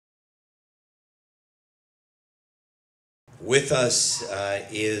With us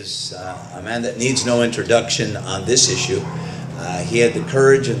is a man that needs no introduction on this issue. He had the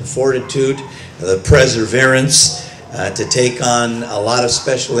courage and fortitude, the perseverance to take on a lot of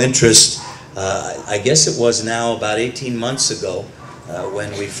special interest. I guess it was now about 18 months ago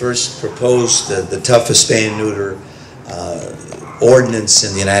when we first proposed the toughest spay and neuter ordinance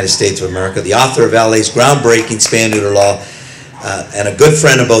in the United States of America, the author of LA's groundbreaking spay and neuter law, and a good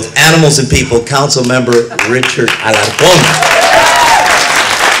friend of both animals and people, Council Member Richard Alarcon.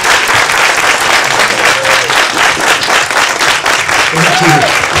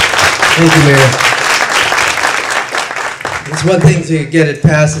 Thank you, Mayor. It's one thing to get it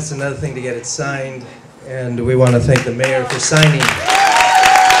passed, it's another thing to get it signed, and we want to thank the Mayor for signing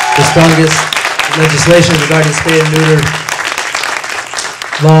the strongest legislation regarding spay and neuter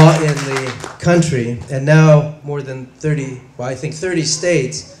law in the country, and now more than 30, well, I think 30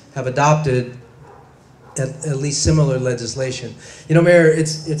 states have adopted at least similar legislation. You know, Mayor,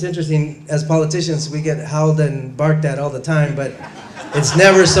 it's interesting, as politicians we get howled and barked at all the time, but it's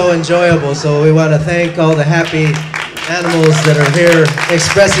never so enjoyable, so we want to thank all the happy animals that are here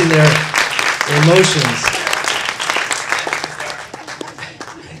expressing their emotions.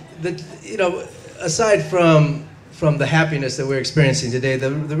 You know, aside from the happiness that we're experiencing today,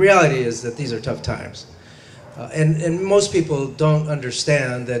 the reality is that these are tough times. And most people don't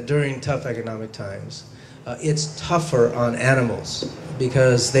understand that during tough economic times, it's tougher on animals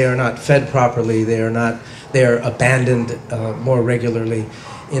because they are not fed properly, they are abandoned more regularly.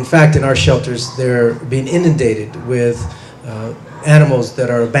 In fact, in our shelters, they're being inundated with animals that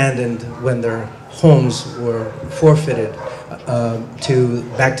are abandoned when their homes were forfeited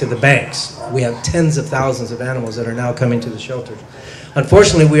back to the banks. We have tens of thousands of animals that are now coming to the shelters.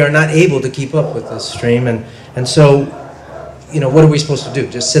 Unfortunately, we are not able to keep up with this stream, and so, you know, what are we supposed to do?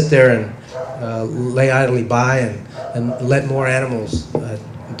 Just sit there and lay idly by and let more animals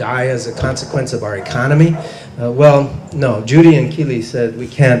die as a consequence of our economy? Well, no. Judy and Keely said we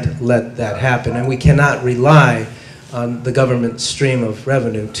can't let that happen, and we cannot rely on the government stream of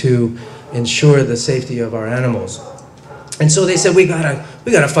revenue to ensure the safety of our animals. And so they said we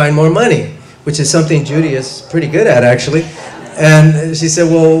gotta find more money, which is something Judy is pretty good at, actually. And she said,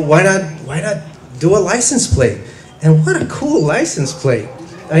 well, why not do a license plate? And what a cool license plate!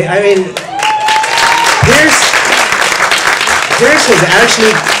 I mean, Pierce has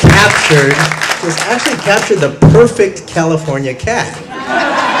actually captured the perfect California cat.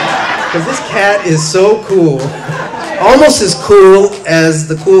 Because this cat is so cool, almost as cool as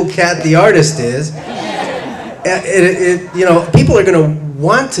the cool cat the artist is. You know, people are going to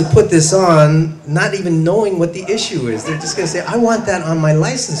want to put this on not even knowing what the issue is. They're just going to say, I want that on my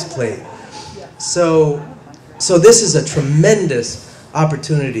license plate. So this is a tremendous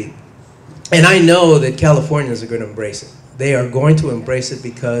opportunity. And I know that Californians are going to embrace it. They are going to embrace it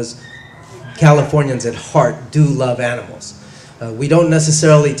because Californians at heart do love animals. We don't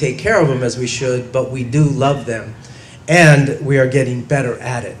necessarily take care of them as we should, but we do love them. And we are getting better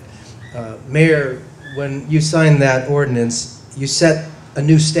at it. Mayor, when you signed that ordinance, you set a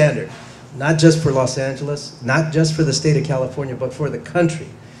new standard, not just for Los Angeles, not just for the state of California, but for the country,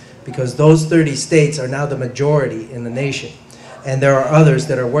 because those 30 states are now the majority in the nation. And there are others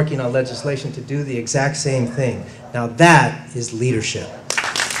that are working on legislation to do the exact same thing. Now that is leadership.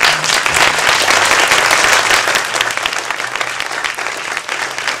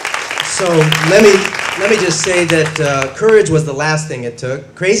 So let me just say that courage was the last thing it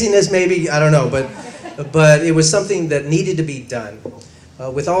took. Craziness maybe, I don't know, but it was something that needed to be done.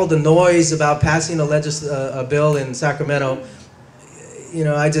 With all the noise about passing a bill in Sacramento, you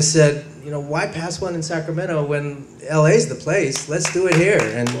know, I just said, you know, why pass one in Sacramento when LA's the place? Let's do it here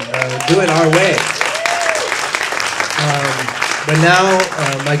and do it our way. But now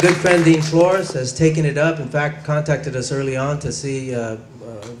my good friend Dean Flores has taken it up. In fact, contacted us early on to see,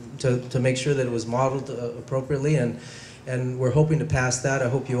 to make sure that it was modeled appropriately, and we're hoping to pass that. I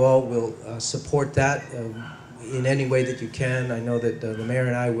hope you all will support that in any way that you can. I know that the mayor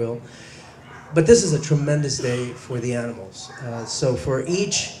and I will. But this is a tremendous day for the animals. So for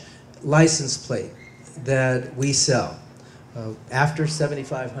each license plate that we sell after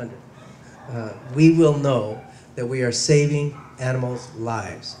 7,500, we will know that we are saving animals'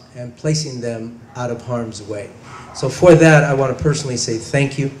 lives and placing them out of harm's way. So for that, I want to personally say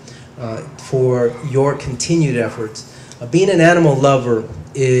thank you for your continued efforts. Being an animal lover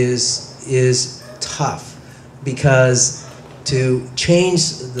is tough, because to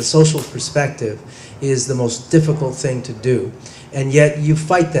change the social perspective is the most difficult thing to do. And yet you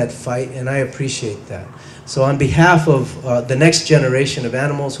fight that fight, and I appreciate that. So on behalf of the next generation of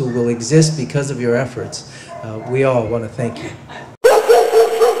animals who will exist because of your efforts, we all want to thank you.